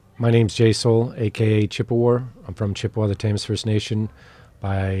My name's Jay Soul, aka Chippewa. I'm from Chippewa, the Thames First Nation,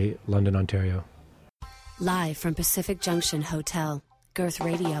 by London, Ontario. Live from Pacific Junction Hotel, Girth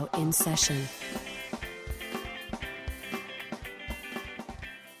Radio in session.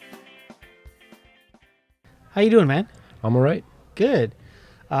 How you doing, man? I'm all right. Good.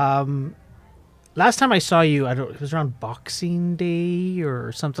 Last time I saw you, it was around Boxing Day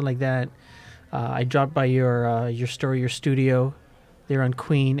or something like that. I dropped by your studio there on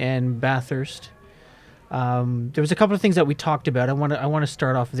Queen and Bathurst. There was a couple of things that we talked about. I want to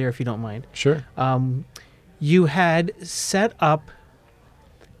start off there if you don't mind. Sure. You had set up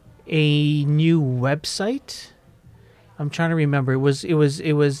a new website. I'm trying to remember. It was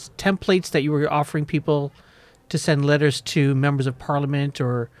templates that you were offering people to send letters to members of parliament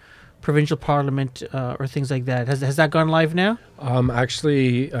or provincial parliament or things like that. Has that gone live now?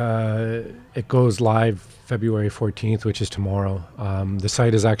 Actually, it goes live February 14th, which is tomorrow. The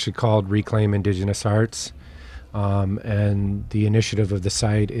site is actually called Reclaim Indigenous Arts, and the initiative of the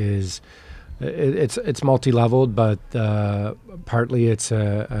site is it's multi-leveled, but partly it's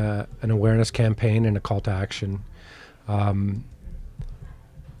an awareness campaign and a call to action.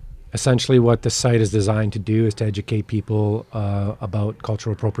 Essentially, what the site is designed to do is to educate people about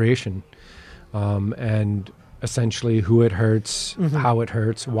cultural appropriation, and essentially who it hurts, how it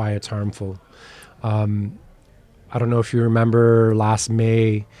hurts, why it's harmful. I don't know if you remember last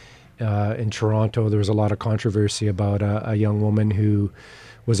May in Toronto, there was a lot of controversy about a young woman who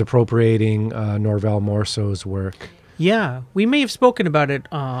was appropriating Norval Morceau's work. Yeah, we may have spoken about it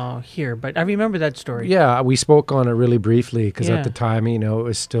here, but I remember that story. Yeah, we spoke on it really briefly because Yeah. at the time, it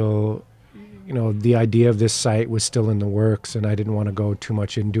was still, the idea of this site was still in the works, and I didn't want to go too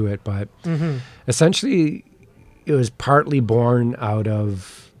much into it. But essentially, it was partly born out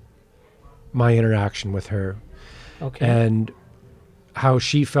of my interaction with her. Okay. And how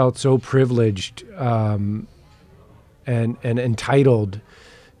she felt so privileged and entitled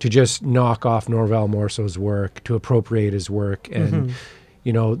to just knock off Norval Morceau's work, to appropriate his work. And,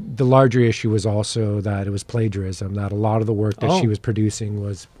 the larger issue was also that it was plagiarism, that a lot of the work that she was producing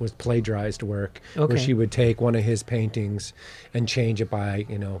was plagiarized work, where she would take one of his paintings and change it by,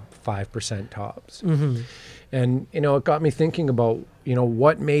 5% tops. And, it got me thinking about,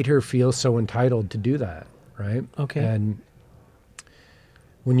 what made her feel so entitled to do that, right? Okay. And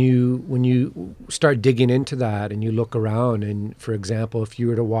when you start digging into that and you look around, and for example, if you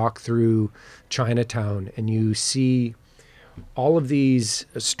were to walk through Chinatown and you see all of these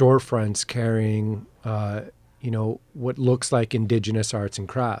storefronts carrying, what looks like indigenous arts and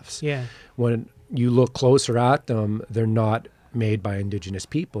crafts. Yeah. When you look closer at them, they're not made by indigenous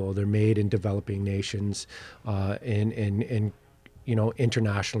people. They're made in developing nations, in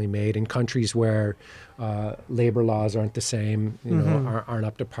internationally made in countries where labor laws aren't the same, aren't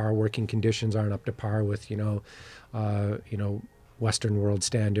up to par. Working conditions aren't up to par with, Western world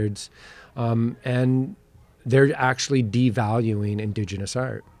standards. And they're actually devaluing indigenous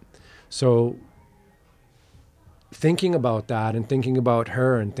art. So thinking about that and thinking about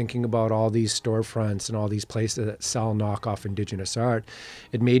her and thinking about all these storefronts and all these places that sell knockoff indigenous art,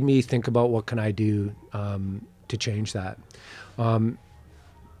 it made me think about what can I do to change that.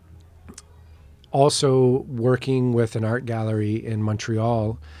 Also working with an art gallery in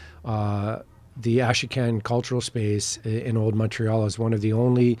Montreal, the Ashikan Cultural Space in Old Montreal is one of the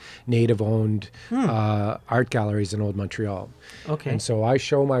only native-owned art galleries in Old Montreal. Okay. And so I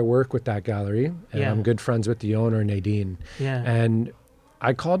show my work with that gallery, and I'm good friends with the owner, Nadine. Yeah. And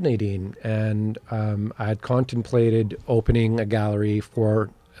I called Nadine, and I had contemplated opening a gallery for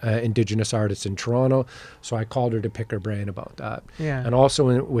Indigenous artists in Toronto, so I called her to pick her brain about that. Yeah. And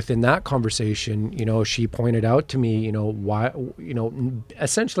also within that conversation, she pointed out to me, why,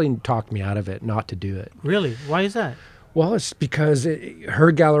 essentially talked me out of it, not to do it. Really? Why is that? Well, it's because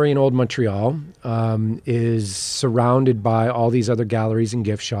her gallery in Old Montreal is surrounded by all these other galleries and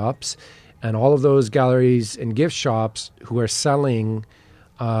gift shops, and all of those galleries and gift shops who are selling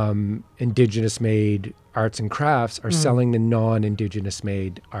Indigenous-made arts and crafts are selling the non-Indigenous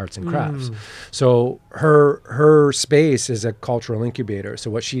made arts and crafts. So her space is a cultural incubator. So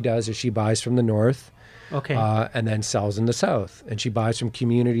what she does is she buys from the north, and then sells in the south, and she buys from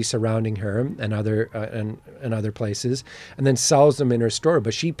communities surrounding her and other and other places, and then sells them in her store.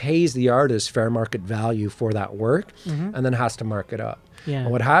 But she pays the artist fair market value for that work, and then has to mark it up. Yeah.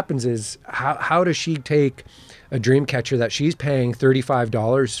 And what happens is, how does she take a dream catcher that she's paying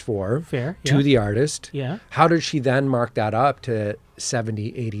 $35 for to the artist? Yeah. How does she then mark that up to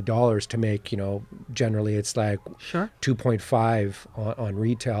 $70, $80 to make, generally it's like 2.5 on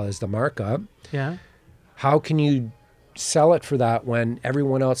retail is the markup. Yeah. How can you sell it for that when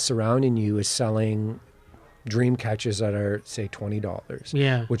everyone else surrounding you is selling dream catches that are, say, $20,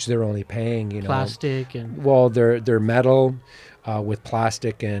 Yeah. which they're only paying, Plastic and well, they're metal with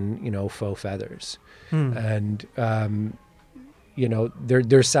plastic and, faux feathers. And,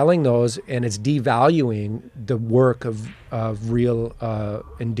 they're selling those, and it's devaluing the work of real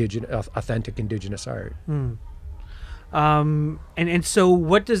authentic indigenous art. and so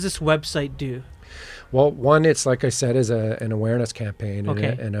what does this website do? Well, one, it's like I said, is an awareness campaign,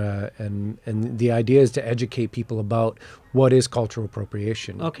 Okay. and the idea is to educate people about what is cultural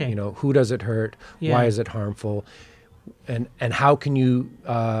appropriation. Okay. Who does it hurt? Yeah. Why is it harmful? And how can you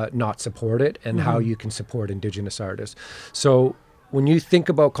not support it, and how you can support indigenous artists. So when you think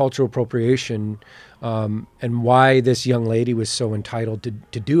about cultural appropriation, and why this young lady was so entitled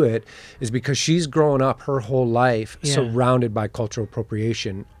to do it, is because she's grown up her whole life Yeah. surrounded by cultural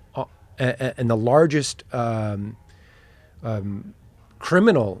appropriation. And the largest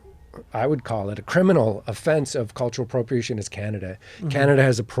criminal, I would call it a criminal offense of cultural appropriation, is Canada. Canada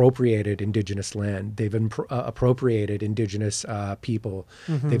has appropriated Indigenous land. They've appropriated Indigenous people.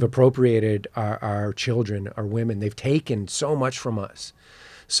 They've appropriated our children, our women. They've taken so much from us.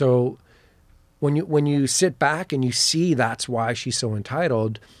 So when you sit back and you see that's why she's so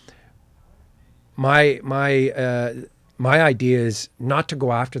entitled, my idea is not to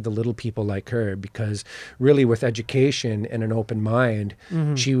go after the little people like her, because really with education and an open mind,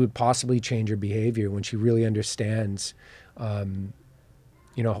 she would possibly change her behavior when she really understands, how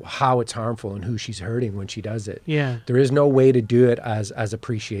it's harmful and who she's hurting when she does it. Yeah. There is no way to do it as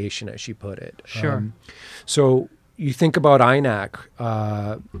appreciation, as she put it. Sure. So you think about INAC.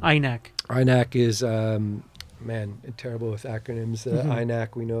 INAC. INAC is... terrible with acronyms.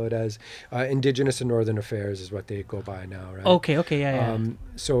 INAC, we know it as Indigenous and Northern Affairs is what they go by now, right? Okay, yeah.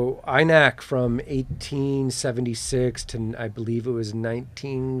 So INAC from 1876 to, I believe it was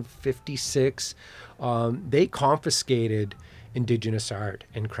 1956, they confiscated Indigenous art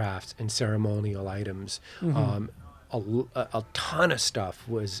and crafts and ceremonial items. A ton of stuff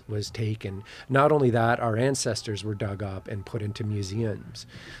was taken. Not only that, our ancestors were dug up and put into museums.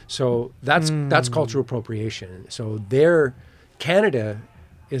 So that's cultural appropriation. So Canada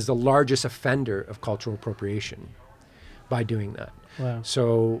is the largest offender of cultural appropriation by doing that. Wow.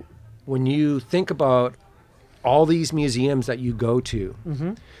 So when you think about all these museums that you go to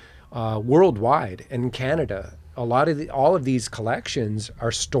worldwide, and in Canada, all of these collections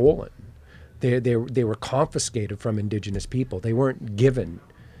are stolen. They were confiscated from Indigenous people. They weren't given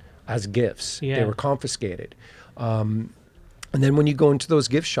as gifts. Yeah. They were confiscated. And then when you go into those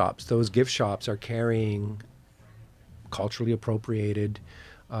gift shops are carrying culturally appropriated,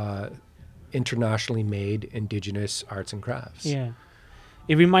 internationally made Indigenous arts and crafts. Yeah.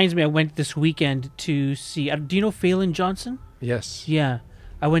 It reminds me, I went this weekend to see, do you know Phelan Johnson? Yes. Yeah.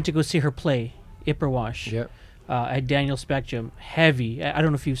 I went to go see her play, Ipperwash. Yep. At Daniel Spectrum. Heavy. I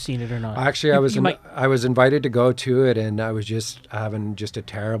don't know if you've seen it or not. Actually, I was invited to go to it, and I was just having just a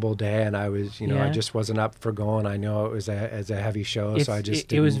terrible day, and I was, I just wasn't up for going. I know it was a heavy show, so I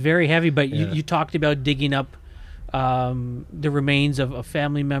just it was very heavy. But Yeah. you talked about digging up the remains of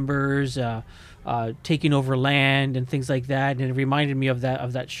family members, taking over land and things like that, and it reminded me of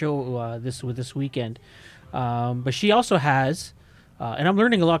that show this weekend. But she also has, and I'm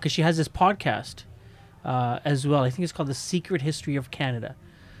learning a lot because she has this podcast. As well. I think it's called The Secret History of Canada.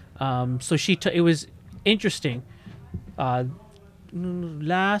 So it was interesting.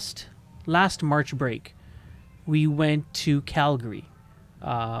 Last March break, we went to Calgary,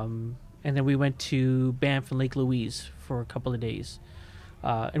 and then we went to Banff and Lake Louise for a couple of days,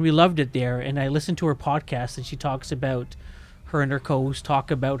 and we loved it there. And I listened to her podcast, and she talks about her and her co-host talk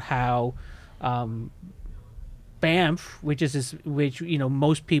about how Banff, which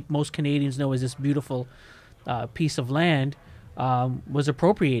most Canadians know as this beautiful piece of land, was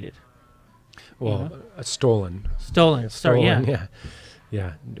appropriated. Well, stolen. Sorry, yeah.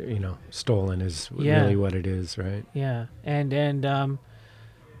 Yeah. Stolen is really what it is, right? Yeah, and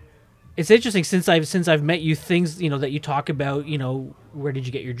it's interesting since I've met you, things that you talk about, where did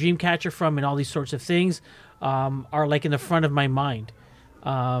you get your dream catcher from, and all these sorts of things are like in the front of my mind.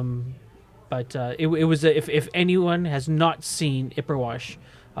 But it was if anyone has not seen Ipperwash,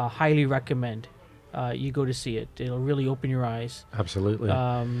 highly recommend you go to see it. It'll really open your eyes. Absolutely.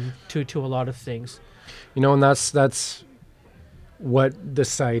 To a lot of things. And that's what the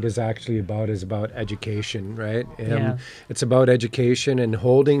site is actually about is about education, right? Yeah. It's about education and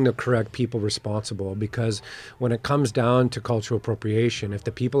holding the correct people responsible, because when it comes down to cultural appropriation, if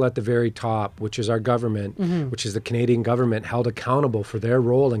the people at the very top, which is our government, which is the Canadian government, held accountable for their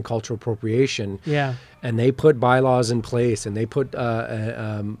role in cultural appropriation, Yeah. and they put bylaws in place, and they put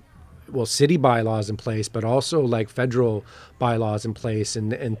city bylaws in place, but also like federal bylaws in place,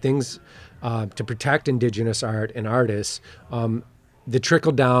 and things to protect Indigenous art and artists. The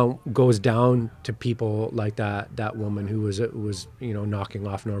trickle down goes down to people like that woman who was knocking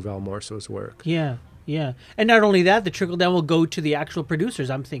off Norval Morso's work. Yeah. Yeah. And not only that, the trickle down will go to the actual producers,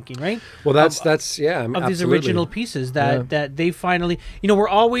 I'm thinking, right? Well, that's of these absolutely. original pieces that they finally, we're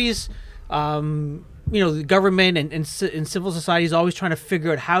always, the government and civil society is always trying to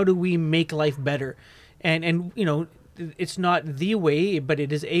figure out how do we make life better. And it's not the way, but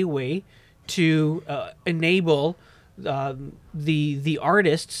it is a way to enable the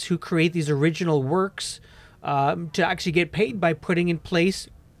artists who create these original works to actually get paid by putting in place,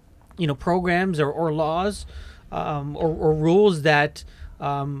 programs or laws or rules that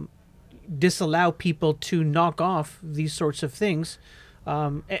disallow people to knock off these sorts of things,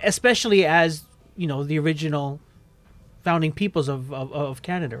 especially as the original founding peoples of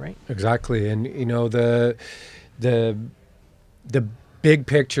Canada, right? Exactly, and the big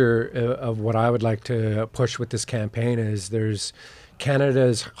picture of what I would like to push with this campaign is there's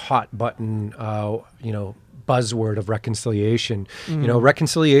Canada's hot button, buzzword of reconciliation.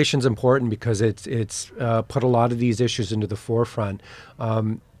 Reconciliation is important because it's put a lot of these issues into the forefront.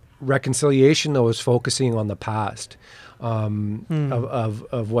 Reconciliation, though, is focusing on the past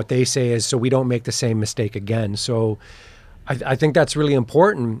of what they say is so we don't make the same mistake again. So I think that's really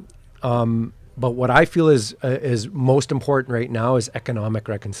important. But what I feel is most important right now is economic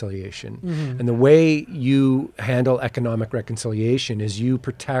reconciliation. And the way you handle economic reconciliation is you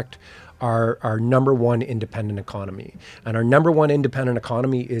protect our number one independent economy. And our number one independent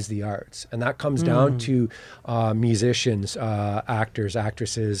economy is the arts. And that comes down to musicians, actors,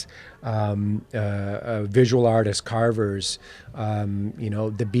 actresses, visual artists, carvers,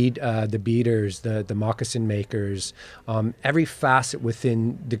 the beaters, the moccasin makers, every facet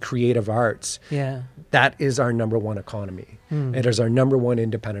within the creative arts. Yeah. That is our number one economy. It is our number one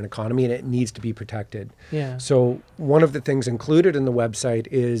independent economy, and it needs to be protected. Yeah. So one of the things included in the website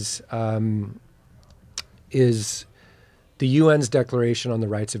is the UN's Declaration on the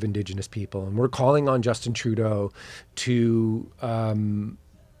Rights of Indigenous People, and we're calling on Justin Trudeau to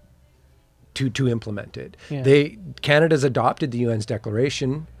implement it. Yeah. Canada's adopted the UN's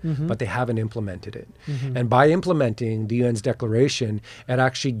declaration, but they haven't implemented it. And by implementing the UN's declaration, it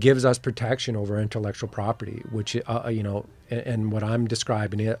actually gives us protection over intellectual property, which and what I'm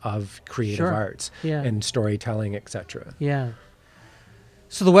describing it of creative arts and storytelling, etc. Yeah.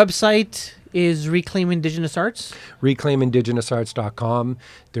 So the website is Reclaim Indigenous Arts? ReclaimIndigenousArts.com.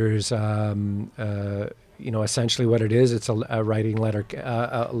 There's essentially what it is. It's a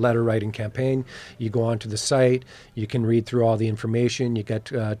letter writing campaign. You go onto the site, you can read through all the information. You get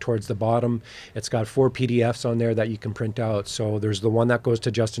towards the bottom. It's got 4 PDFs on there that you can print out. So there's the one that goes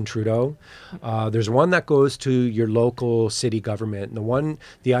to Justin Trudeau. There's one that goes to your local city government. And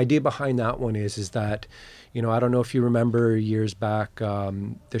the idea behind that one is that, I don't know if you remember years back,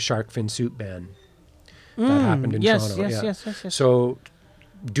 the shark fin soup ban that happened in Toronto. Yes. So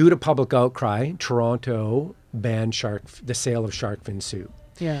due to public outcry, Toronto banned the sale of shark fin soup.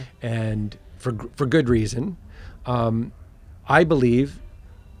 Yeah. And for good reason. I believe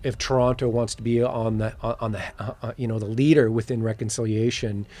if Toronto wants to be on the leader within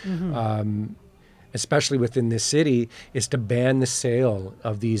reconciliation, especially within this city, is to ban the sale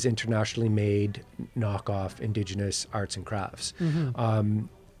of these internationally made knockoff Indigenous arts and crafts.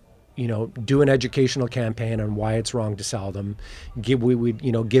 Do an educational campaign on why it's wrong to sell them. Give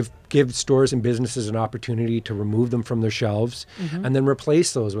stores and businesses an opportunity to remove them from their shelves, and then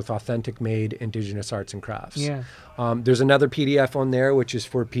replace those with authentic made Indigenous arts and crafts. Yeah. There's another PDF on there which is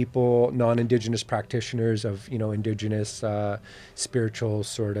for people, non-Indigenous practitioners of Indigenous spiritual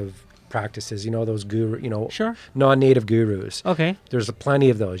sort of practices, those guru, Sure. non-native gurus. Okay. There's plenty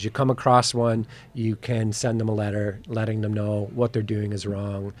of those. You come across one, you can send them a letter letting them know what they're doing is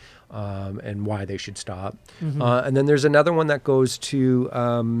wrong, and why they should stop. And then there's another one that goes to,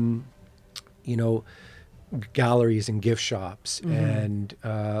 galleries and gift shops. And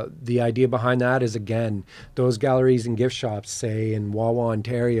the idea behind that is, again, those galleries and gift shops, say in Wawa,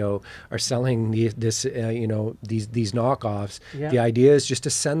 Ontario, are selling these knockoffs. Yeah. The idea is just to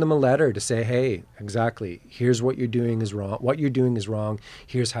send them a letter to say, hey, exactly, here's what you're doing is wrong. What you're doing is wrong.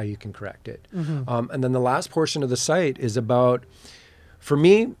 Here's how you can correct it. And then the last portion of the site is about, for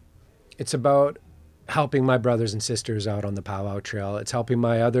me, it's about helping my brothers and sisters out on the powwow trail. It's helping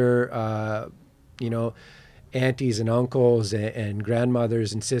my other, aunties and uncles and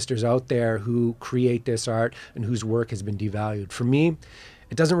grandmothers and sisters out there who create this art and whose work has been devalued. For me,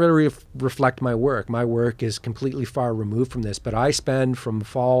 it doesn't really reflect my work. My work is completely far removed from this, but I spend from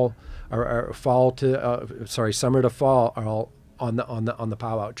summer to fall on the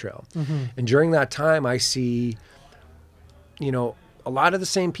powwow trail. And during that time, I see, a lot of the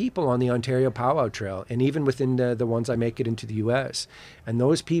same people on the Ontario powwow trail, and even within the ones I make it into the US. And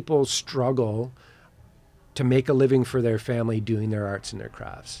those people struggle to make a living for their family doing their arts and their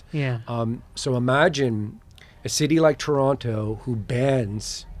crafts. Yeah. So imagine a city like Toronto who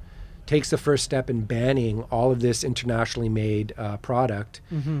takes the first step in banning all of this internationally made product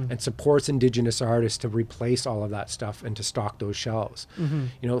and supports Indigenous artists to replace all of that stuff and to stock those shelves.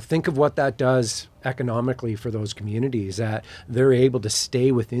 Think of what that does economically for those communities, that they're able to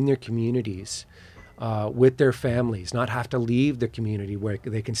stay within their communities with their families, not have to leave the community, where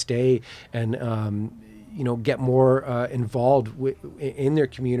they can stay and get more involved in their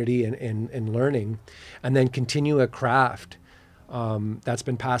community and learning, and then continue a craft that's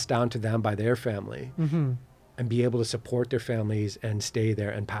been passed down to them by their family, and be able to support their families and stay there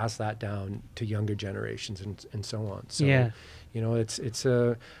and pass that down to younger generations and so on. So, Yeah. It's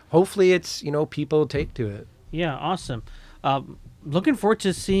hopefully it's, people take to it. Yeah, awesome. Looking forward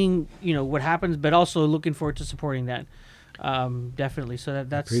to seeing, what happens, but also looking forward to supporting that. Definitely. So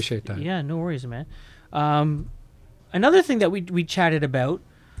that's appreciate that. Yeah, no worries, man. Another thing that we chatted about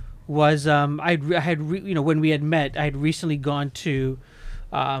was when we had met, I had recently gone to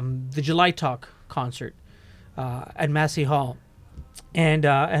the July Talk concert at Massey Hall. And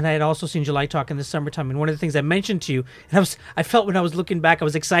I had also seen July Talk in the summertime. And one of the things I mentioned to you, and I felt when I was looking back, I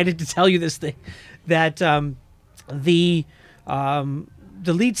was excited to tell you this thing, that the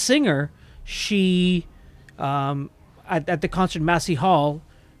lead singer, she at the concert at Massey Hall,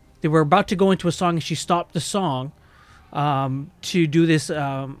 they were about to go into a song, and she stopped the song to do this.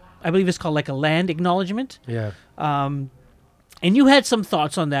 I believe it's called like a land acknowledgement. Yeah. And you had some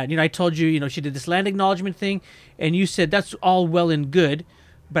thoughts on that. I told you, she did this land acknowledgement thing, and you said that's all well and good,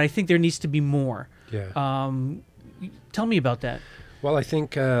 but I think there needs to be more. Yeah. Tell me about that. Well, I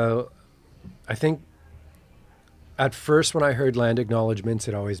think at first when I heard land acknowledgements,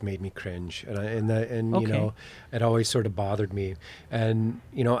 it always made me cringe, Okay. It always sort of bothered me. And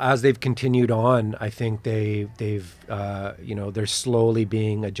as they've continued on, I think they're slowly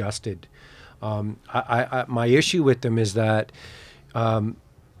being adjusted. My issue with them is that, well,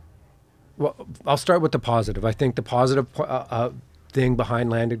 I'll start with the positive. I think the positive thing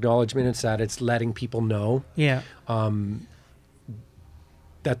behind land acknowledgement is that it's letting people know. Yeah.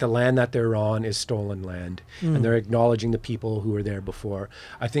 That the land that they're on is stolen land, and they're acknowledging the people who were there before.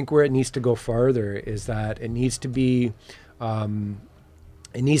 I think where it needs to go farther is that it needs to be, you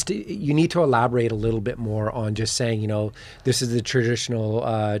need to elaborate a little bit more on just saying, this is the traditional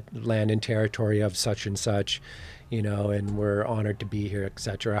land and territory of such and such, and we're honored to be here,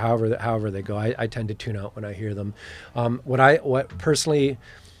 etc. However they go. I tend to tune out when I hear them.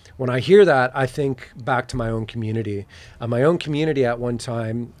 When I hear that, I think back to my own community. My own community at one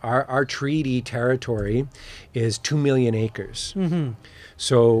time, our treaty territory is 2 million acres.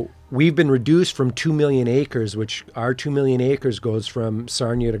 So we've been reduced from 2 million acres, which our 2 million acres goes from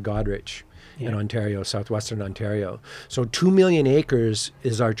Sarnia to Goderich in Ontario, southwestern Ontario. So 2 million acres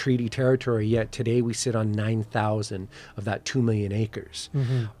is our treaty territory, yet today we sit on 9,000 of that 2 million acres.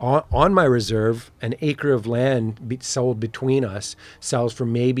 On my reserve, an acre of land sold between us sells for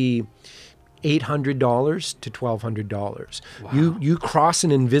maybe $800 to $1,200. Wow. You cross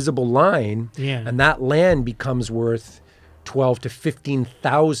an invisible line, and that land becomes worth $12,000 to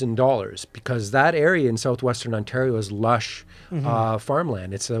 $15,000 because that area in southwestern Ontario is lush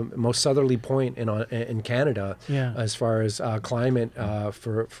farmland. It's the most southerly point in Canada as far as climate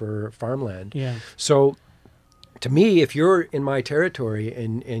for farmland. Yeah. So to me, if you're in my territory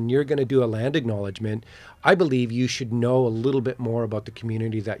and you're going to do a land acknowledgement, I believe you should know a little bit more about the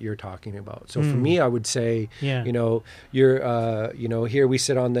community that you're talking about. So for me, I would say, you're, here we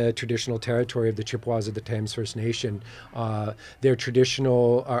sit on the traditional territory of the Chippewas of the Thames First Nation. Their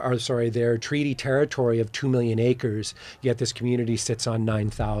treaty territory of 2 million acres, yet this community sits on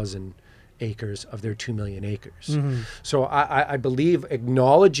 9,000 acres of their 2 million acres. So I believe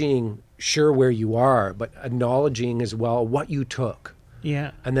acknowledging sure where you are, but acknowledging as well what you took.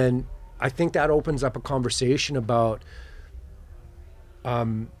 Yeah. And then I think that opens up a conversation about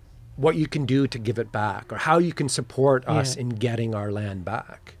what you can do to give it back, or how you can support us in getting our land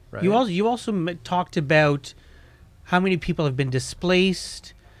back. Right? You also talked about how many people have been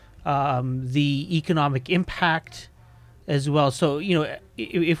displaced, the economic impact as well. So, you know,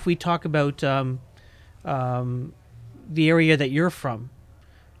 if we talk about the area that you're from,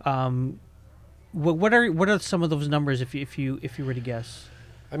 what are some of those numbers if you were to guess?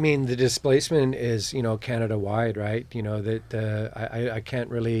 I mean, the displacement is, you know, Canada wide, right? You know, that I can't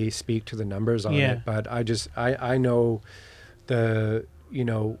really speak to the numbers on it, but I know you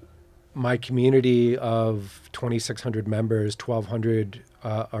know, my community of 2,600 members, 1,200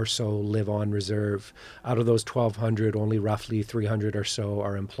 or so live on reserve. Out of those 1,200, only roughly 300 or so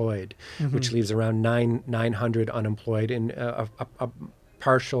are employed, which leaves around 900 unemployed, and a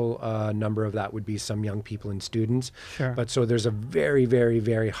partial number of that would be some young people and students. Sure. But so there's a very, very,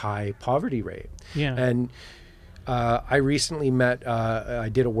 very high poverty rate. Yeah. And I recently met, I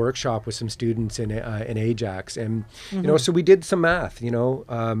did a workshop with some students in Ajax, and, you know, so we did some math, you know,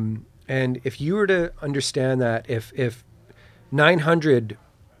 and if you were to understand that if 900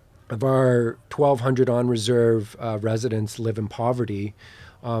 of our 1,200 on reserve residents live in poverty,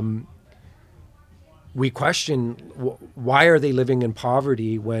 we question why are they living in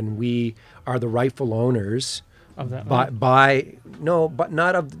poverty when we are the rightful owners of that but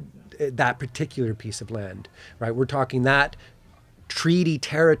not of that particular piece of land, right? We're talking that treaty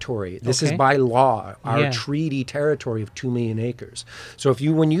territory. This is by law, our treaty territory of 2 million acres. So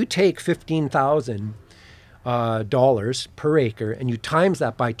when you take $15,000 dollars per acre and you times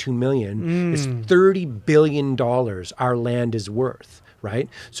that by 2 million, it's $30 billion our land is worth. Right?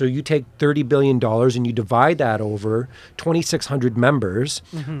 So you take $30 billion and you divide that over 2,600 members.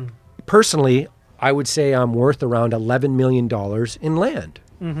 Personally, I would say I'm worth around $11 million in land.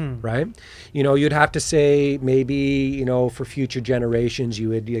 Right? You know, you'd have to say maybe, you know, for future generations, you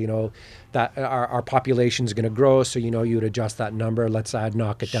would, you know, that our population is going to grow. So, you know, you would adjust that number. Let's say I'd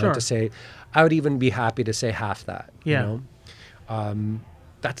knock it down to say, I would even be happy to say half that. Yeah. You know?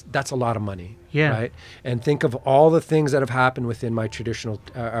 That's a lot of money, right? And think of all the things that have happened within my traditional,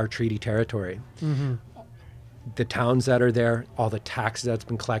 our treaty territory. The towns that are there, all the taxes that's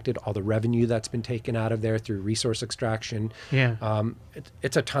been collected, all the revenue that's been taken out of there through resource extraction.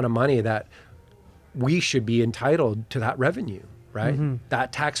 It's a ton of money that we should be entitled to that revenue, right?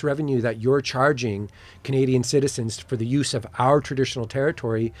 That tax revenue that you're charging Canadian citizens for the use of our traditional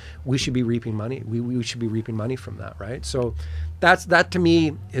territory, we should be reaping money. We should be reaping money from that, right? So that to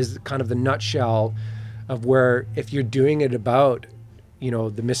me is kind of the nutshell of where, if you're doing it about, you know,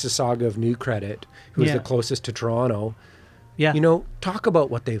 the Mississauga of New Credit, who's the closest to Toronto, you know, talk about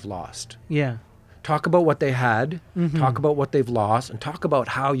what they've lost. Talk about what they had, talk about what they've lost, and talk about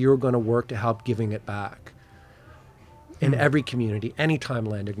how you're going to work to help giving it back. In every community, anytime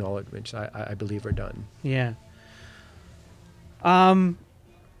land acknowledgements, I believe, are done. You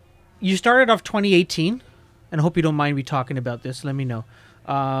started off 2018, and I hope you don't mind me talking about this. Let me know.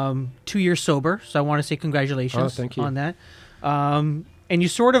 2 years sober, so I want to say congratulations thank you. on that. And you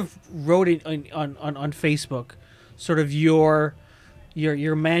sort of wrote it on Facebook, sort of your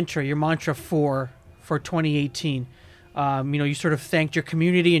mantra for 2018. You know, you sort of thanked your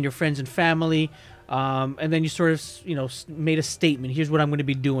community and your friends and family. And then you sort of, you know, made a statement. Here's what I'm going to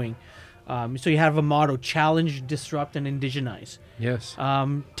be doing. So you have a motto: challenge, disrupt, and indigenize. Yes.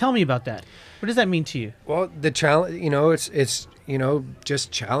 Tell me about that. What does that mean to you? Well, the challenge, you know, it's you know,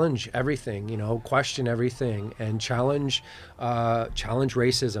 just challenge everything, you know, question everything, and challenge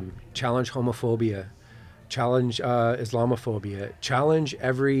racism, challenge homophobia, challenge Islamophobia, challenge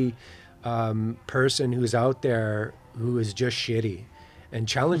every person who's out there who is just shitty. And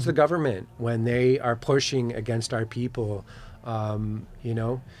challenge the government when they are pushing against our people, you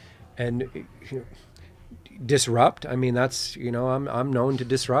know, and disrupt. I mean, that's, you know, I'm known to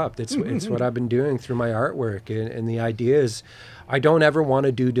disrupt. It's what I've been doing through my artwork. And the idea is, I don't ever want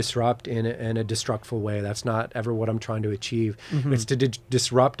to do disrupt in a destructful way. That's not ever what I'm trying to achieve. It's to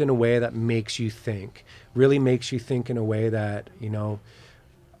disrupt in a way that makes you think, really makes you think in a way that, you know,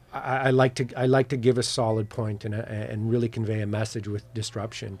 I like to give a solid point and really convey a message with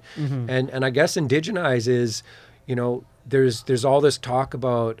disruption. And I guess indigenize is, you know, there's all this talk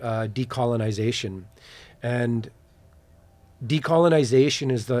about decolonization, and decolonization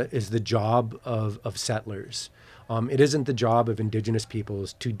is the job of settlers. It isn't the job of Indigenous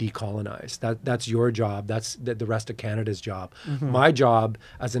peoples to decolonize. That's your job. That's the rest of Canada's job. My job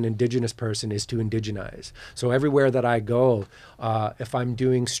as an Indigenous person is to indigenize. So everywhere that I go, if I'm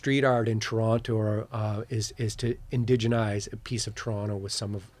doing street art in Toronto, or is to indigenize a piece of Toronto with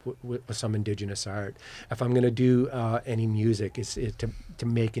some Indigenous art. If I'm going to do any music, is to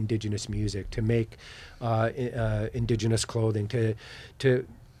make Indigenous music, to make Indigenous clothing, to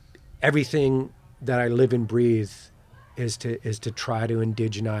everything that I live and breathe is to try to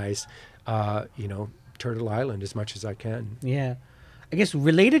indigenize, Turtle Island as much as I can. Yeah. I guess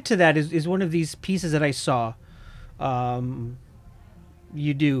related to that is one of these pieces that I saw.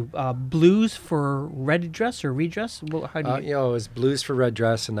 You do blues for red dress or redress? How do you? It was Blues for Red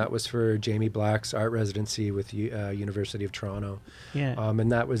Dress, and that was for Jamie Black's art residency with University of Toronto. Yeah.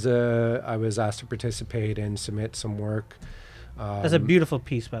 And that was I was asked to participate and submit some work. That's a beautiful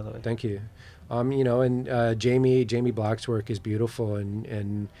piece, by the way. Thank you. Jamie Black's work is beautiful,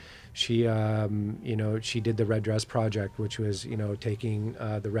 and she, she did the Red Dress Project, which was, taking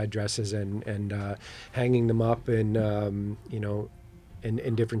the red dresses and hanging them up in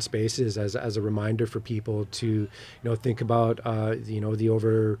different spaces as a reminder for people to, think about, the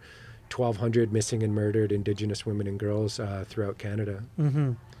over 1,200 missing and murdered Indigenous women and girls throughout Canada.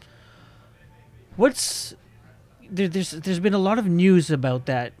 Mm-hmm. There's been a lot of news about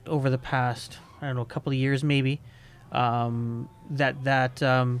that over the past, I don't know, couple of years maybe. That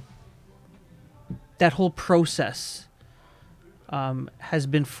whole process has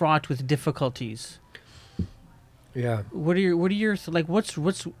been fraught with difficulties. Yeah. What are your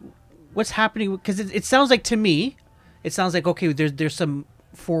what's happening? Because it sounds like, to me, it sounds like, okay, there's some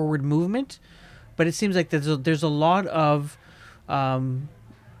forward movement, but it seems like there's a lot of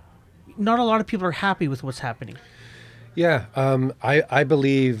not a lot of people are happy with what's happening. Yeah, I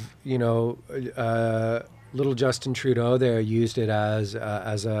believe, little Justin Trudeau there used it as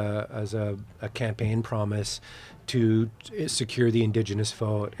a campaign promise to secure the Indigenous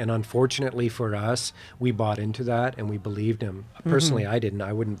vote, and unfortunately for us, we bought into that and we believed him. Personally, I didn't.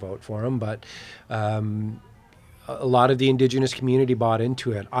 I wouldn't vote for him, but a lot of the Indigenous community bought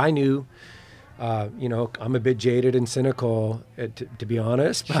into it. I knew. I'm a bit jaded and cynical, to be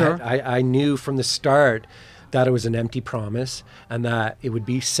honest, but sure. I knew from the start that it was an empty promise and that it would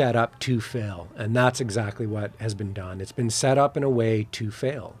be set up to fail. And that's exactly what has been done. It's been set up in a way to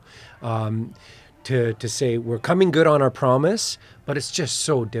fail. To say we're coming good on our promise, but it's just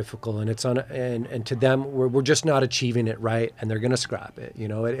so difficult, and it's and to them we're just not achieving it right, and they're going to scrap it.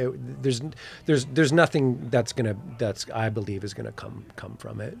 There's nothing that's I believe is going to come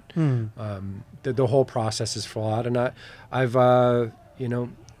from it. The whole process is flawed, and I've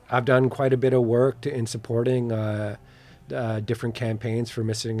done quite a bit of work in supporting different campaigns for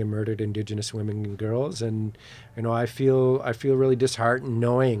missing and murdered Indigenous women and girls, and I feel really disheartened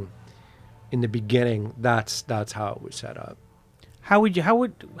knowing in the beginning that's how it was set up. How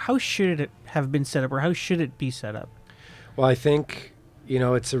should it have been set up, or how should it be set up? Well, I think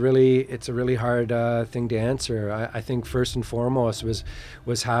it's a really hard thing to answer. I think first and foremost was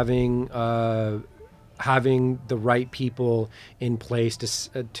having the right people in place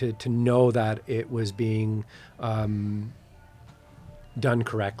to know that it was being done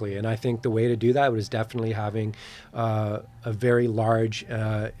correctly. And I think the way to do that was definitely having a very large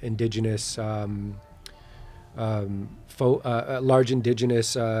Indigenous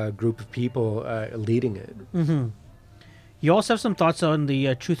group of people leading it. Mm-hmm. You also have some thoughts on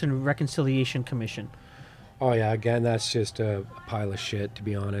the Truth and Reconciliation Commission. Oh yeah, again, that's just a pile of shit, to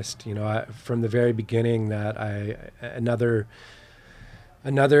be honest. From the very beginning, that another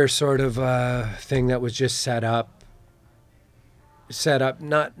sort of thing that was just set up.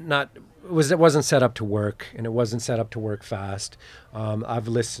 It wasn't set up to work, and it wasn't set up to work fast. I've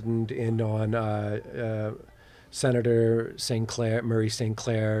listened in on Senator Murray St.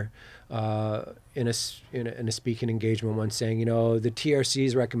 Clair in a speaking engagement once saying, the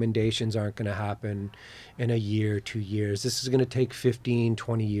TRC's recommendations aren't going to happen in a year, 2 years. This is going to take 15,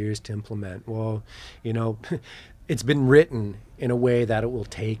 20 years to implement. Well, it's been written in a way that it will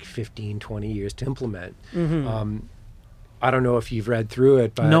take 15, 20 years to implement. Mm-hmm. I don't know if you've read through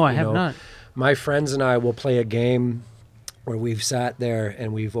it, but no, I have not. My friends and I will play a game where we've sat there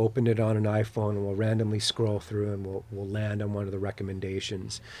and we've opened it on an iPhone, and we'll randomly scroll through and we'll land on one of the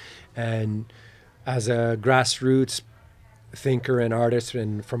recommendations. And as a grassroots thinker and artist,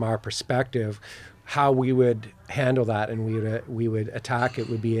 and from our perspective, how we would handle that and we would attack it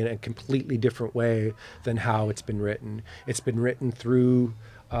would be in a completely different way than how it's been written. It's been written through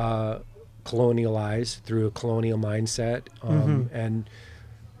colonialized, through a colonial mindset, and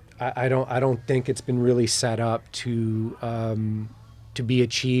I don't think it's been really set up to be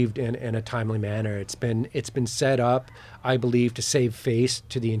achieved in a timely manner. It's been set up, I believe, to save face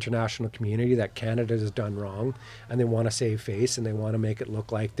to the international community that Canada has done wrong, and they want to save face and they want to make it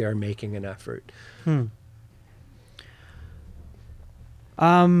look like they're making an effort. In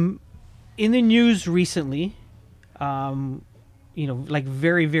the news recently, like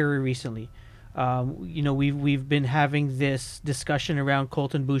very, very recently, we've been having this discussion around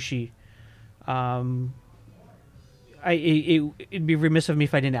Colton Bushi. It'd be remiss of me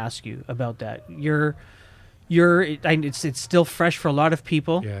if I didn't ask you about that. It's still fresh for a lot of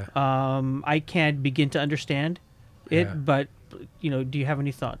people. Yeah. I can't begin to understand it, Yeah. but do you have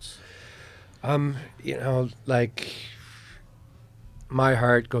any thoughts? Like, my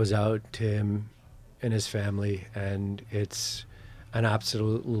heart goes out to him and his family, and it's an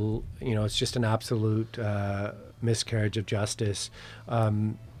absolute, it's just an absolute miscarriage of justice.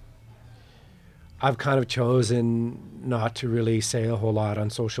 I've kind of chosen not to really say a whole lot on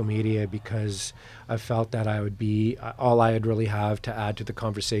social media because I felt that all I'd really have to add to the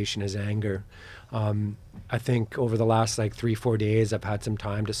conversation is anger. I think over the last 3-4 days, I've had some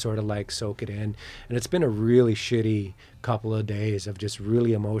time to sort of soak it in, and it's been a really shitty couple of days of just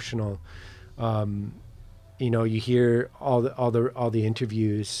really emotional. You hear all the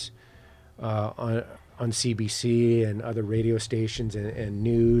interviews on CBC and other radio stations and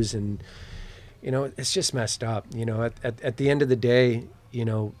news, and it's just messed up. At the end of the day,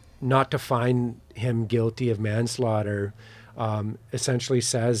 not to find him guilty of manslaughter essentially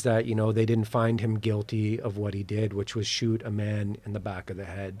says that, they didn't find him guilty of what he did, which was shoot a man in the back of the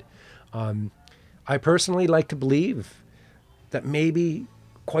head. I personally like to believe that maybe,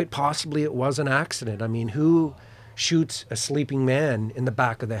 quite possibly, it was an accident. I mean, who shoots a sleeping man in the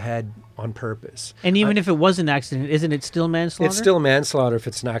back of the head on purpose? And even if it was an accident, isn't it still manslaughter? It's still manslaughter if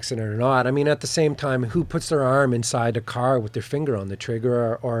it's an accident or not. I mean, at the same time, who puts their arm inside a car with their finger on the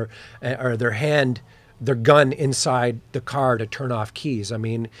trigger or their gun inside the car to turn off keys? I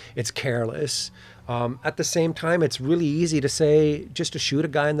mean, it's careless. At the same time, it's really easy to say, just to shoot a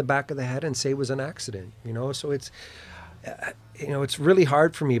guy in the back of the head and say it was an accident, So it's, it's really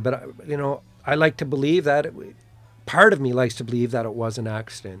hard for me, but, I like to believe that part of me likes to believe that it was an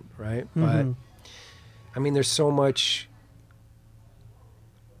accident, right? But I mean, there's so much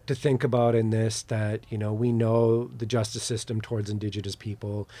to think about in this that, we know the justice system towards Indigenous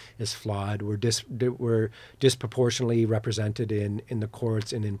people is flawed. We're disproportionately represented in the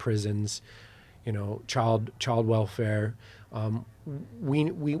courts and in prisons, child welfare. We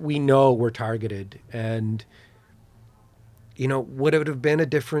know we're targeted, and would it have been a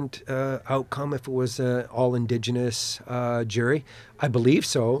different outcome if it was an all-Indigenous jury? I believe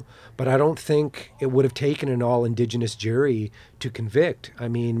so, but I don't think it would have taken an all-Indigenous jury to convict. I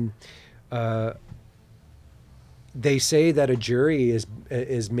mean, they say that a jury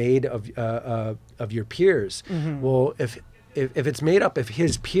is made of your peers. Mm-hmm. Well, if it's made up of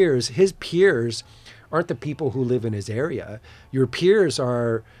his peers aren't the people who live in his area. Your peers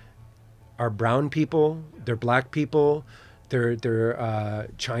are brown people, they're black people. They're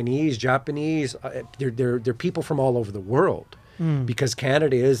Chinese, Japanese. They're people from all over the world, because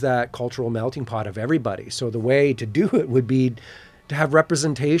Canada is that cultural melting pot of everybody. So the way to do it would be to have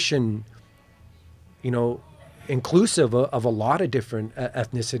representation, inclusive of a lot of different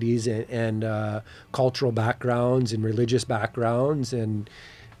ethnicities and cultural backgrounds and religious backgrounds, and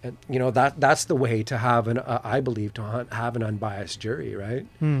that's the way to have I believe to have an unbiased jury, right?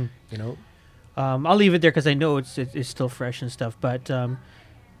 I'll leave it there because I know it's still fresh and stuff. But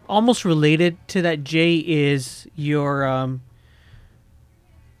almost related to that, Jay, is your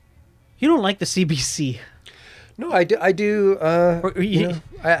you don't like the CBC. No, I do. I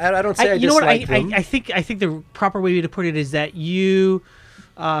don't say I dislike them. I think the proper way to put it is that you're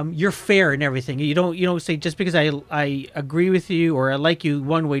fair in everything. You don't say just because I agree with you or I like you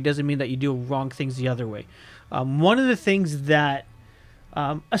one way doesn't mean that you do wrong things the other way. One of the things that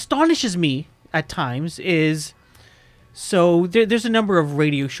astonishes me at times is, so there's a number of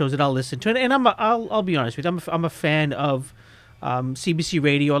radio shows that I'll listen to, and I'll be honest with you, I'm a fan of CBC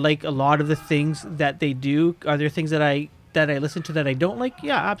Radio. I like a lot of the things that they do. Are there things that I listen to that I don't like?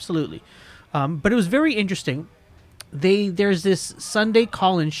 Yeah, absolutely. But it was very interesting. There's this Sunday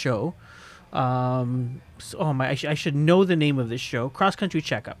call-in show. I should know the name of this show. Cross Country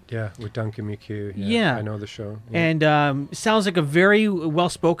Checkup. Yeah, with Duncan McHugh. Yeah. I know the show. Yeah. And sounds like a very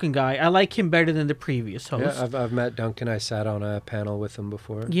well-spoken guy. I like him better than the previous host. Yeah, I've met Duncan. I sat on a panel with him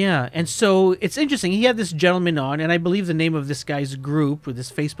before. Yeah, and so it's interesting. He had this gentleman on, and I believe the name of this guy's group or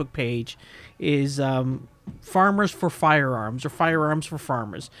this Facebook page is farmers for firearms or firearms for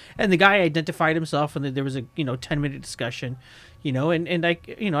farmers. And the guy identified himself, and there was a 10-minute discussion, and I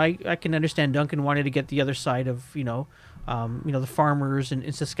can understand Duncan wanted to get the other side of the farmers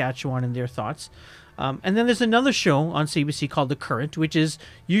in Saskatchewan and their thoughts. And then there's another show on CBC called The Current, which is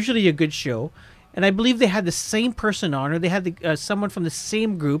usually a good show. And I believe they had the same person on, or they had someone from the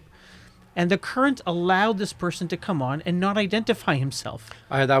same group, and The Current allowed this person to come on and not identify himself.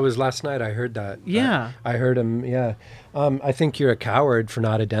 That was last night. I heard that. Yeah. I heard him. Yeah. I think you're a coward for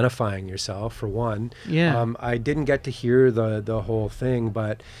not identifying yourself, for one. Yeah. I didn't get to hear the whole thing,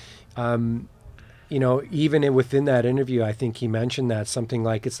 but even within that interview, I think he mentioned that something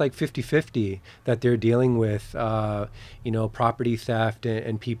like it's like 50-50 that they're dealing with, property theft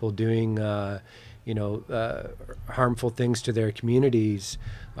and people doing, harmful things to their communities.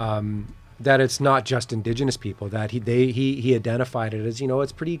 That it's not just Indigenous people, that he identified it as,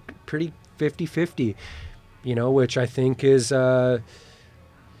 it's pretty 50-50, which I think is, as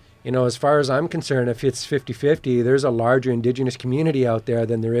far as I'm concerned, if it's 50-50, there's a larger Indigenous community out there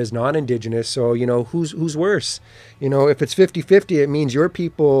than there is non-Indigenous. So, who's worse? If it's 50-50, it means your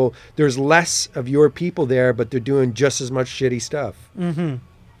people, there's less of your people there, but they're doing just as much shitty stuff. Mm-hmm.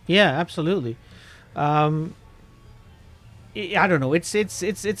 Yeah, absolutely. I don't know. It's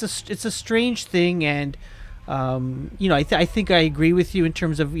a strange thing, and I think I agree with you in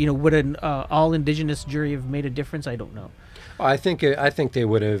terms of would an all Indigenous jury have made a difference? I don't know. I think they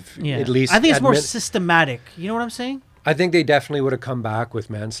would have at least. I think it's more systematic. You know what I'm saying? I think they definitely would have come back with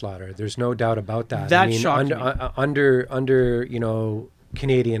manslaughter. There's no doubt about that. That shocked me. Under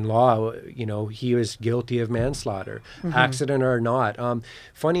Canadian law, he was guilty of manslaughter, accident or not.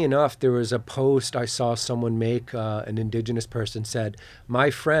 Funny enough, there was a post I saw someone make, an Indigenous person said, my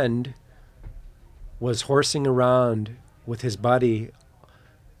friend was horsing around with his buddy,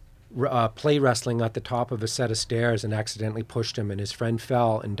 play wrestling at the top of a set of stairs and accidentally pushed him, and his friend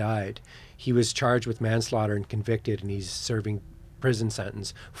fell and died. He was charged with manslaughter and convicted, and he's serving prison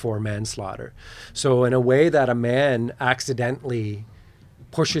sentence for manslaughter. So in a way that a man accidentally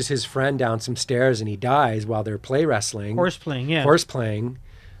pushes his friend down some stairs and he dies while they're play wrestling. Horseplaying, yeah. Horseplaying,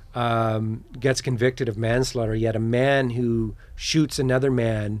 gets convicted of manslaughter, yet a man who shoots another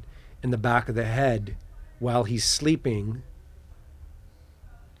man in the back of the head while he's sleeping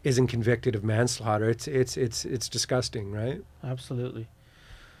isn't convicted of manslaughter. It's disgusting, right? Absolutely.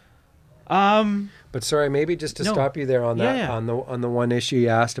 But sorry, maybe just to stop you there on that, yeah. on the one issue you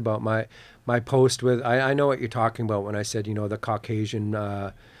asked about my post with, I know what you're talking about when I said, the Caucasian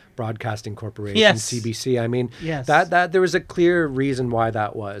Broadcasting Corporation, yes. CBC. I mean, yes. that there was a clear reason why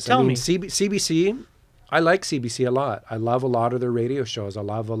that was. Tell me. CBC, I like CBC a lot. I love a lot of their radio shows. I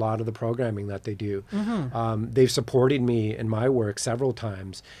love a lot of the programming that they do. Mm-hmm. They've supported me in my work several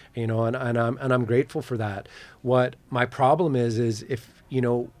times, and I'm grateful for that. What my problem is if,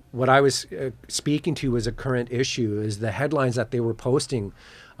 what I was speaking to as a current issue is the headlines that they were posting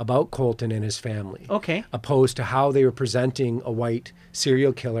about Colton and his family. Okay. Opposed to how they were presenting a white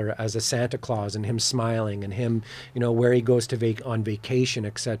serial killer as a Santa Claus and him smiling and him, where he goes to on vacation,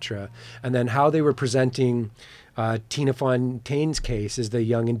 etc. And then how they were presenting Tina Fontaine's case as the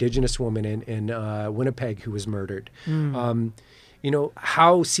young Indigenous woman in Winnipeg who was murdered. How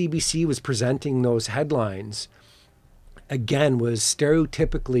CBC was presenting those headlines again was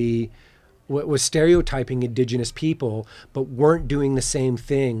stereotyping Indigenous people, but weren't doing the same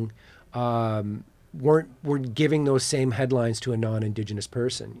thing, weren't giving those same headlines to a non-Indigenous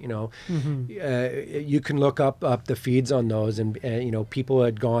person. You can look up the feeds on those, and people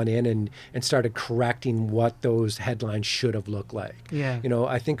had gone in and started correcting what those headlines should have looked like. Yeah.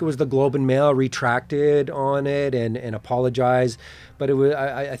 I think it was the Globe and Mail retracted on it and apologized, but it was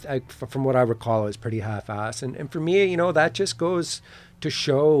I from what I recall, it was pretty half-assed. And for me, that just goes to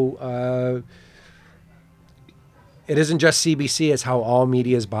show it isn't just CBC, it's how all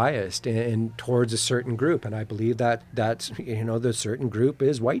media is biased and towards a certain group. And I believe that's, the certain group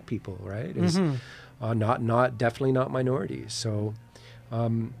is white people, right? Is not definitely not minorities. So,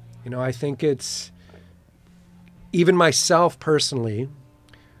 I think it's, even myself personally,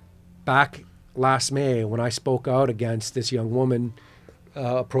 back last May when I spoke out against this young woman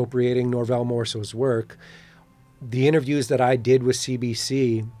appropriating Norval Morceau's work, the interviews that I did with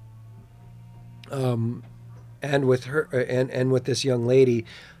CBC, and with her and with this young lady,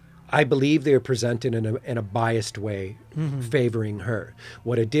 I believe they were presented in a biased way, favoring her.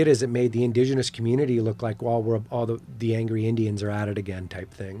 What it did is it made the Indigenous community look like, well, we're all the angry Indians are at it again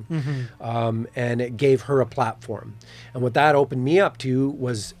type thing. And it gave her a platform. And what that opened me up to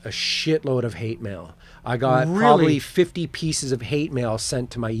was a shitload of hate mail. I got Really? probably 50 pieces of hate mail sent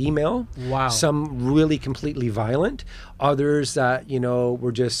to my email. Wow. Some really completely violent. Others that,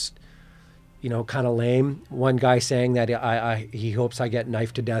 were just, kind of lame. One guy saying that he hopes I get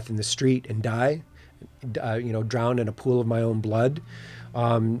knifed to death in the street and die, drowned in a pool of my own blood.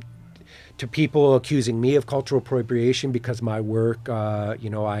 To people accusing me of cultural appropriation because my work, I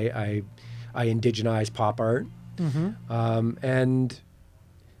indigenize pop art. And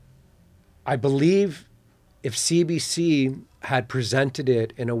I believe if CBC had presented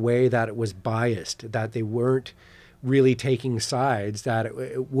it in a way that it was biased, that they weren't really taking sides, that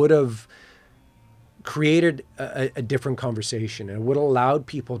it would have created a different conversation, and it would have allowed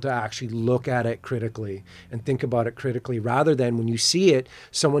people to actually look at it critically and think about it critically, rather than when you see it,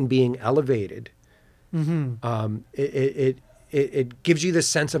 someone being elevated. It gives you this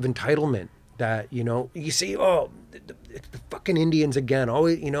sense of entitlement that, you see, it's the fucking Indians again,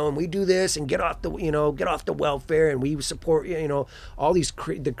 always, and we do this and get off the welfare, and we support, all these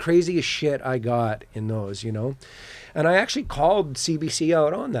the craziest shit I got in those, And I actually called CBC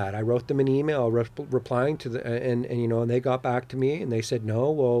out on that. I wrote them an email replying to and they got back to me and they said,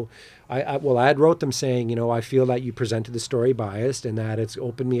 no, well, I had wrote them saying, I feel that you presented the story biased and that it's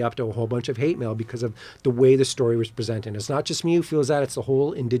opened me up to a whole bunch of hate mail because of the way the story was presented. It's not just me who feels that, it's the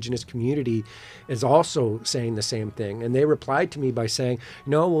whole Indigenous community is also saying the same thing. And they replied to me by saying,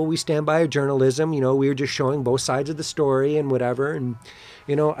 no, well, we stand by our journalism. We were just showing both sides of the story and whatever. And,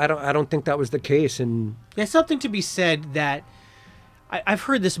 I don't think that was the case. And there's something to be said that I've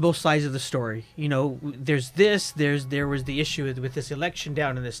heard this both sides of the story. There's this, there was the issue with this election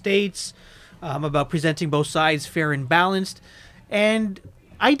down in the States about presenting both sides fair and balanced. And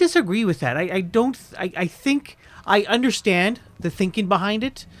I disagree with that. I think I understand the thinking behind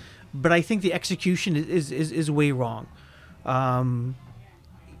it, but I think the execution is way wrong.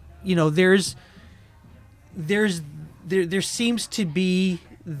 There seems to be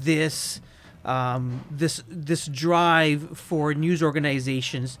this drive for news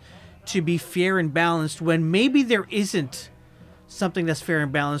organizations to be fair and balanced when maybe there isn't something that's fair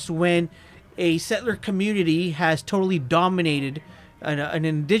and balanced, when a settler community has totally dominated an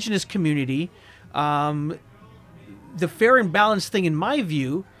indigenous community. The fair and balanced thing, in my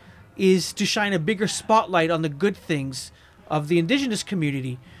view, is to shine a bigger spotlight on the good things of the indigenous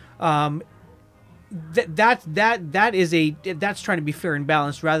community. That's trying to be fair and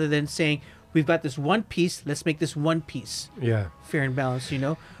balanced, rather than saying we've got this one piece, let's make this one piece fair and balanced.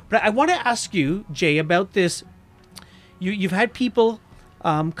 But I want to ask you, Jay, about this. You've had people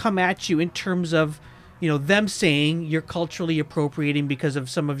come at you in terms of them saying you're culturally appropriating because of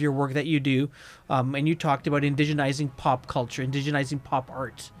some of your work that you do, and you talked about indigenizing pop culture, indigenizing pop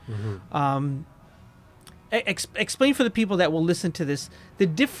art. Explain for the people that will listen to this the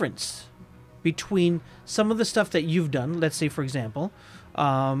difference between some of the stuff that you've done, let's say, for example,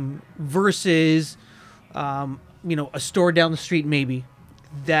 versus, a store down the street maybe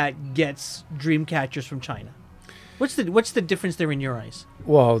that gets dream catchers from China. What's the difference there in your eyes?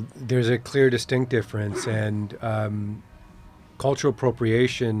 Well, there's a clear, distinct difference, and cultural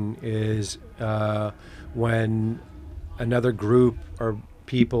appropriation is when another group or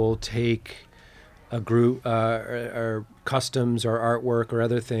people take a group or customs or artwork or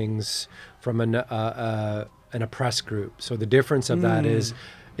other things from an oppressed group. So the difference of that is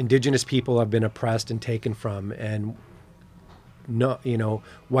Indigenous people have been oppressed and taken from, and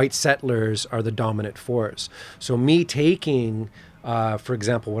white settlers are the dominant force. So me taking, for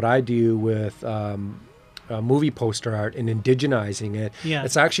example, what I do with movie poster art and indigenizing it,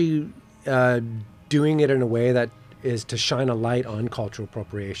 it's actually doing it in a way that is to shine a light on cultural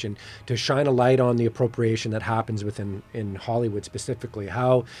appropriation, to shine a light on the appropriation that happens in Hollywood specifically,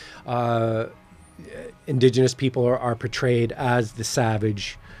 how Indigenous people are portrayed as the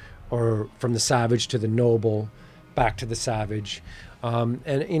savage, or from the savage to the noble, back to the savage.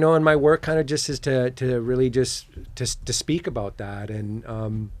 And my work kind of just is to really just to speak about that.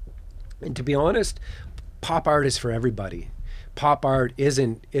 And to be honest, pop art is for everybody. Pop art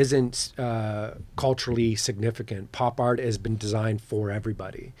isn't culturally significant. Pop art has been designed for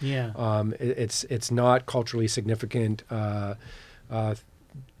everybody. It's not culturally significant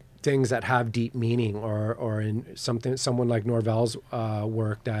things that have deep meaning, or in someone like Norvell's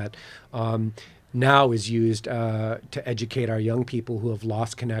work that now is used to educate our young people who have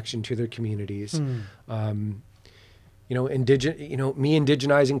lost connection to their communities. Me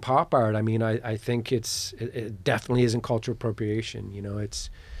indigenizing pop art, I mean, I think it definitely isn't cultural appropriation. It's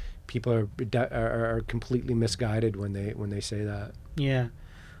people are completely misguided when they say that. Yeah.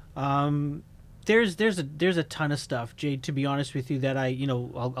 There's a ton of stuff, Jade, to be honest with you, that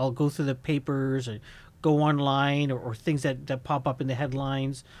I'll go through the papers or go online or things that pop up in the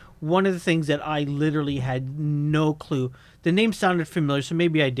headlines. One of the things that I literally had no clue. The name sounded familiar, so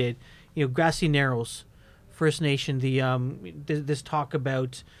maybe I did. Grassy Narrows, First Nation. This talk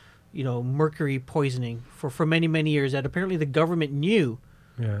about mercury poisoning for many, many years that apparently the government knew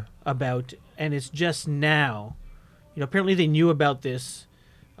about, and it's just now. Apparently they knew about this.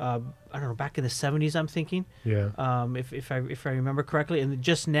 I don't know, back in the 70s, I'm thinking. Yeah. If I remember correctly, and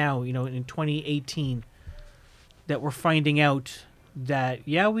just now, in 2018, that we're finding out that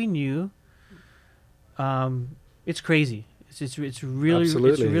we knew. It's crazy. It's really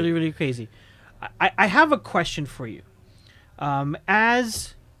Absolutely. it's really really crazy. I have a question for you.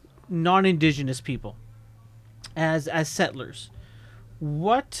 As non-Indigenous people, as settlers,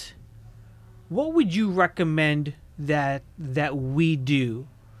 what would you recommend that we do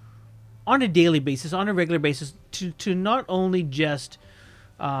on a daily basis, on a regular basis, to not only just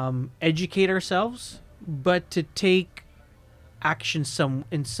educate ourselves, but to take action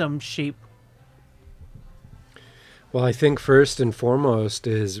in some shape? Well, I think first and foremost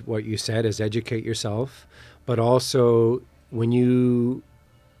is what you said, is educate yourself, but also when you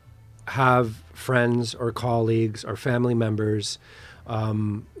have friends or colleagues or family members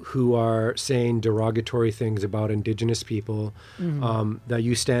who are saying derogatory things about Indigenous people, that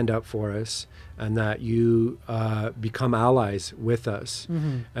you stand up for us and that you become allies with us,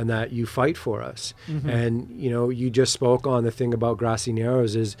 and that you fight for us. And, you just spoke on the thing about Grassy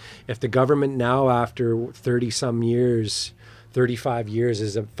Narrows is if the government now, after 35 years,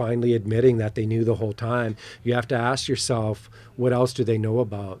 is finally admitting that they knew the whole time, you have to ask yourself, what else do they know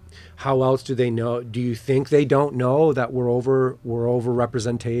about? How else do they know? Do you think they don't know that we're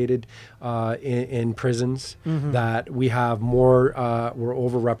overrepresented in prisons? That we have more, we're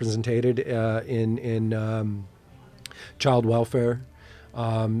overrepresented in child welfare?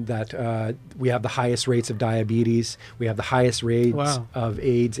 That we have the highest rates of diabetes. We have the highest rates of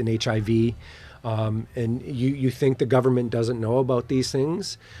AIDS and HIV. And you think the government doesn't know about these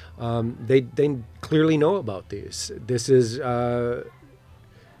things? They clearly know about these. This is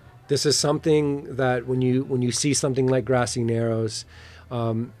something that when you see something like Grassy Narrows,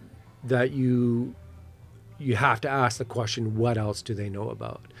 that you have to ask the question: what else do they know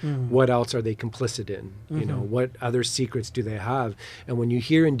about? What else are they complicit in? What other secrets do they have? And when you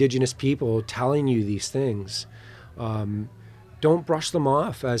hear Indigenous people telling you these things, don't brush them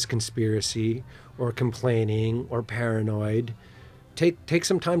off as conspiracy or complaining or paranoid. Take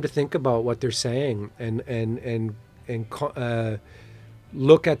some time to think about what they're saying and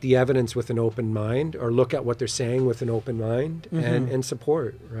look at the evidence with an open mind, or look at what they're saying with an open mind, and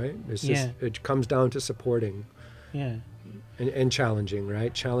support. Right? It's just, it comes down to supporting. Yeah. And challenging,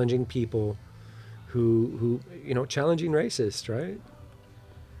 right? Challenging people who challenging racists, right?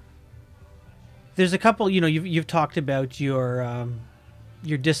 There's a couple, you've talked about your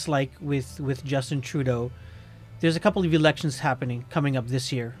dislike with Justin Trudeau. There's a couple of elections coming up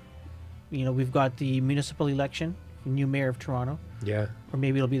this year. We've got the municipal election, new mayor of Toronto. Yeah. Or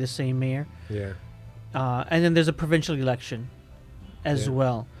maybe it'll be the same mayor. Yeah. And then there's a provincial election as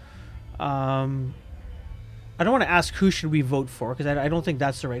well. I don't want to ask who should we vote for, because I don't think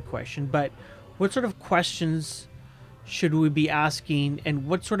that's the right question. But what sort of questions should we be asking, and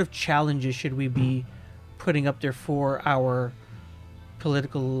what sort of challenges should we be putting up there for our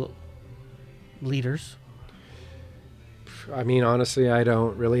political leaders? I mean, honestly, I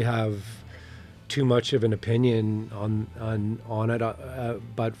don't really have too much of an opinion on it,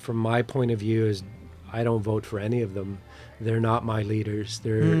 but from my point of view, is I don't vote for any of them. They're not my leaders.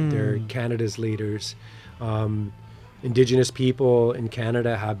 They're Canada's leaders. Indigenous people in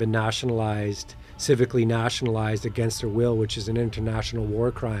Canada have been civically nationalized against their will, which is an international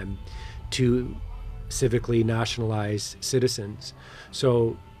war crime to civically nationalized citizens.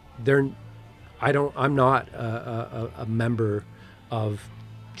 So I'm not a member of,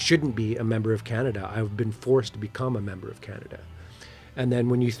 shouldn't be a member of Canada. I've been forced to become a member of Canada. And then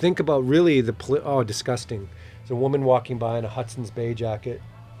when you think about really disgusting. There's a woman walking by in a Hudson's Bay jacket.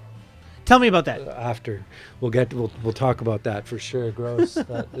 Tell me about that. After we'll talk about that for sure. Gross.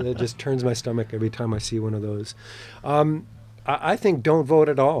 It just turns my stomach every time I see one of those. I think don't vote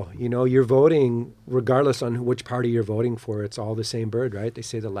at all. You're voting regardless on which party you're voting for. It's all the same bird, right? They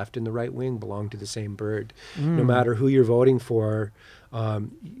say the left and the right wing belong to the same bird. No matter who you're voting for,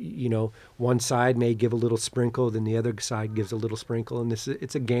 one side may give a little sprinkle, then the other side gives a little sprinkle, and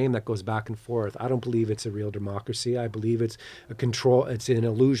it's a game that goes back and forth. I don't believe it's a real democracy. I believe it's an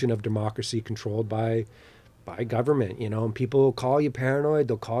illusion of democracy controlled by government, and people will call you paranoid,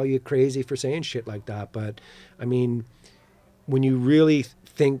 they'll call you crazy for saying shit like that. But I mean, when you really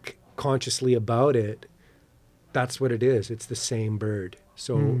think consciously about it, that's what it is. It's the same bird.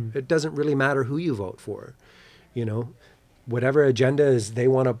 So it doesn't really matter who you vote for. You know, whatever agenda is they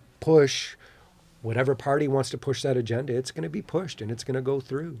want to push, whatever party wants to push that agenda, it's going to be pushed and it's going to go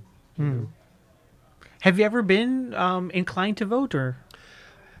through. You know? Have you ever been inclined to vote, or?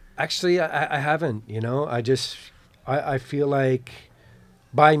 Actually, I haven't. You know, I feel like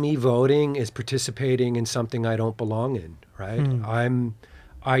by me voting is participating in something I don't belong in. Right?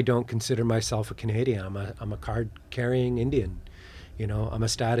 I don't consider myself a Canadian. I'm a card-carrying Indian. You know, I'm a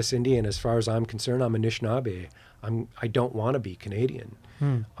status Indian. As far as I'm concerned, I'm Anishinaabe. I don't want to be Canadian.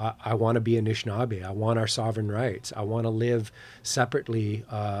 I want to be Anishinaabe. I want our sovereign rights. I want to live separately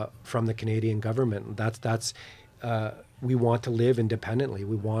from the Canadian government. We want to live independently.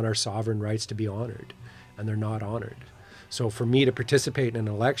 We want our sovereign rights to be honored, and they're not honored. So for me to participate in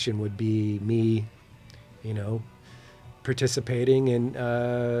an election would be me, you know, participating in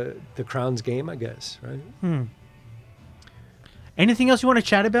the Crown's game, I guess, right? Anything else you want to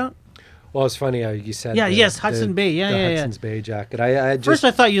chat about? Well, it's funny how you said Hudson Bay. The Hudson's Bay jacket. I just, First,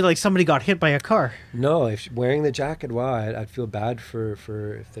 I thought you like somebody got hit by a car. No, if wearing the jacket, wow, I'd feel bad for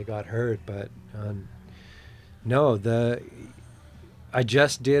if they got hurt. But no, I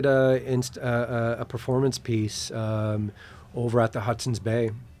just did a performance piece over at the Hudson's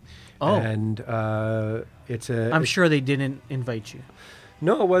Bay. Oh, and I'm sure they didn't invite you.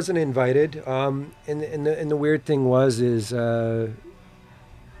 No, I wasn't invited. And the weird thing is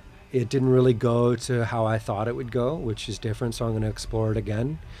it didn't really go to how I thought it would go, which is different. So I'm going to explore it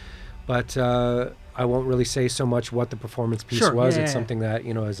again. But I won't really say so much what the performance piece was. It's something that,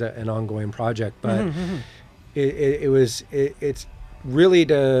 you know, is an ongoing project. But it's really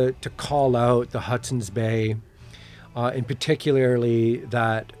to call out the Hudson's Bay, and particularly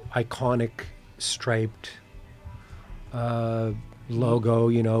that iconic striped logo,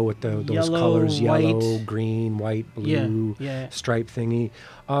 you know, with those Yellow, colors, yellow, white. Green, white, blue, Yeah. stripe thingy.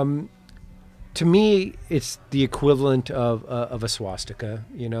 To me, it's the equivalent of a swastika,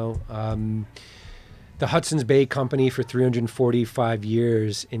 you know. The Hudson's Bay Company for 345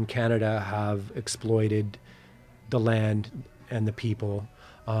 years in Canada have exploited the land and the people.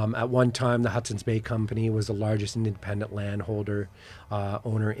 At one time, the Hudson's Bay Company was the largest independent landholder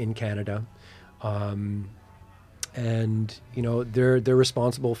owner in Canada. And you know, they're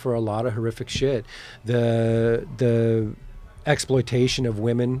responsible for a lot of horrific shit. The exploitation of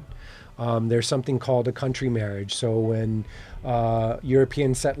women. There's something called a country marriage. So when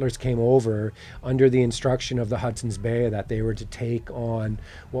European settlers came over under the instruction of the Hudson's Bay that they were to take on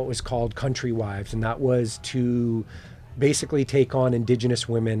what was called country wives, and that was to basically take on Indigenous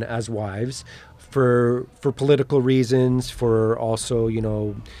women as wives for political reasons, for also, you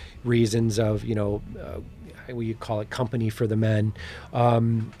know, reasons of, you know, we call it company for the men.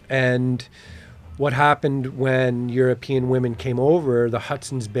 And what happened when European women came over, the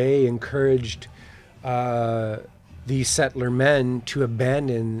Hudson's Bay encouraged these settler men to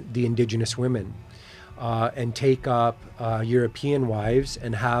abandon the Indigenous women and take up European wives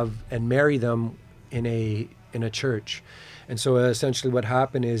and marry them in a church. And so essentially what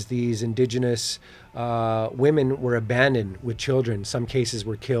happened is these Indigenous women were abandoned with children. Some cases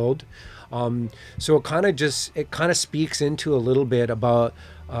were killed. So it kind of speaks into a little bit about,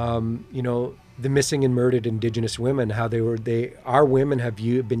 you know, the missing and murdered Indigenous women, how our women have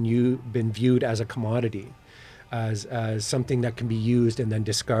been viewed as a commodity, as something that can be used and then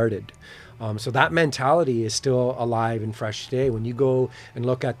discarded. So that mentality is still alive and fresh today. When you go and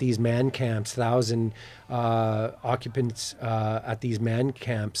look at these man camps, 1,000 occupants at these man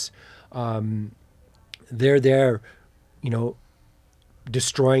camps, they're there, you know,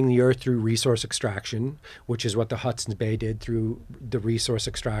 destroying the earth through resource extraction, which is what the Hudson's Bay did through the resource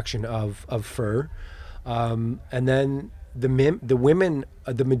extraction of fur. And then the women,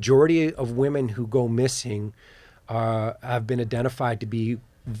 the majority of women who go missing have been identified to be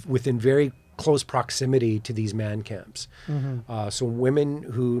within very close proximity to these man camps. So women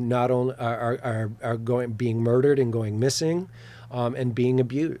who not only are being murdered and going missing, and being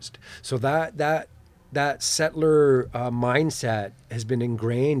abused. So that settler mindset has been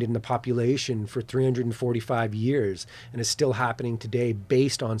ingrained in the population for 345 years and is still happening today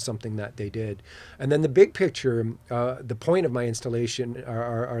based on something that they did. And then the big picture, the point of my installation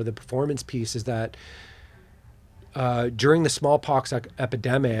or the performance piece is that during the smallpox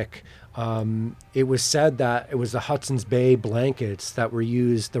epidemic, it was said that it was the Hudson's Bay blankets that were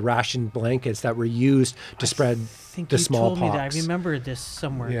used, the ration blankets that were used to spread I think the you told smallpox. me that. I remember this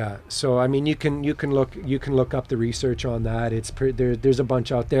somewhere. Yeah. So I mean, you can look up the research on that. It's there's a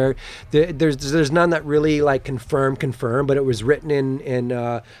bunch out there. There's none that really like confirm, but it was written in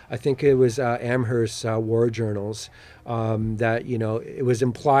I think it was Amherst war journals. That it was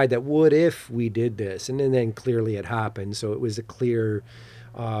implied that what if we did this, and then clearly it happened. So it was a clear,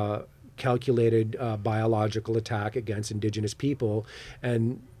 calculated biological attack against Indigenous people,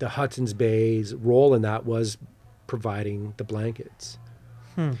 and the Hudson's Bay's role in that was providing the blankets.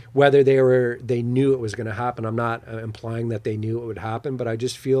 Whether they knew it was going to happen, I'm not implying that they knew it would happen, but I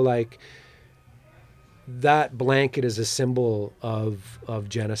just feel like that blanket is a symbol of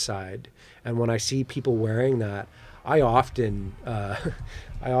genocide. And when I see people wearing that, I often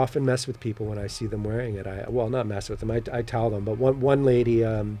mess with people when I see them wearing it. Not mess with them. I tell them. But one lady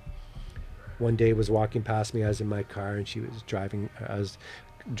one day was walking past me. I was in my car, and she was driving. I was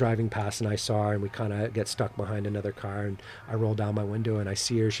driving past, and I saw her, and we kind of get stuck behind another car, and I roll down my window, and I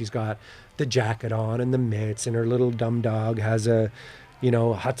see her. She's got the jacket on and the mitts, and her little dumb dog has a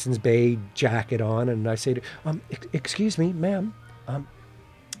Hudson's Bay jacket on, and I say to excuse me, ma'am,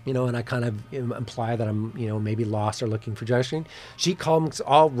 and I kind of imply that I'm, maybe lost or looking for direction. She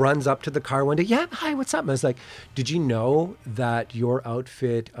runs up to the car window. Yeah, hi, what's up? And I was like, did you know that your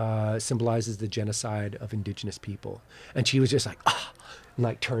outfit symbolizes the genocide of Indigenous people? And she was just like, and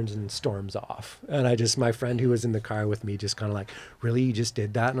like turns and storms off. And my friend who was in the car with me just kind of like, really, you just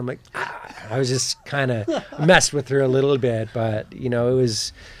did that? And I'm like, I was just kind of messed with her a little bit, but it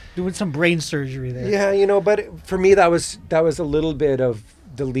was doing some brain surgery there. Yeah, but for me, that was a little bit of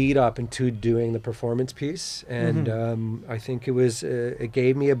the lead up into doing the performance piece, and I think it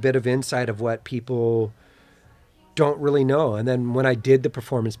gave me a bit of insight of what people don't really know. And then when I did the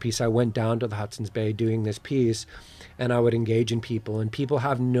performance piece, I went down to the Hudson's Bay doing this piece, and I would engage in people, and people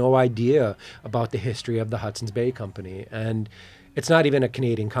have no idea about the history of the Hudson's Bay Company. And it's not even a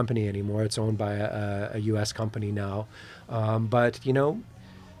Canadian company anymore. It's owned by a US company now. But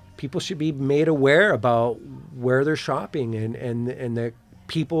people should be made aware about where they're shopping and the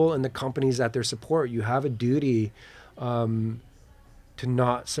people and the companies that they support. You have a duty to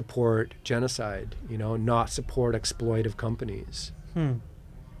not support genocide, not support exploitive companies.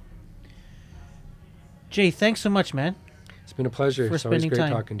 Jay, thanks so much, man. It's been a pleasure. It's always great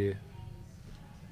talking to you.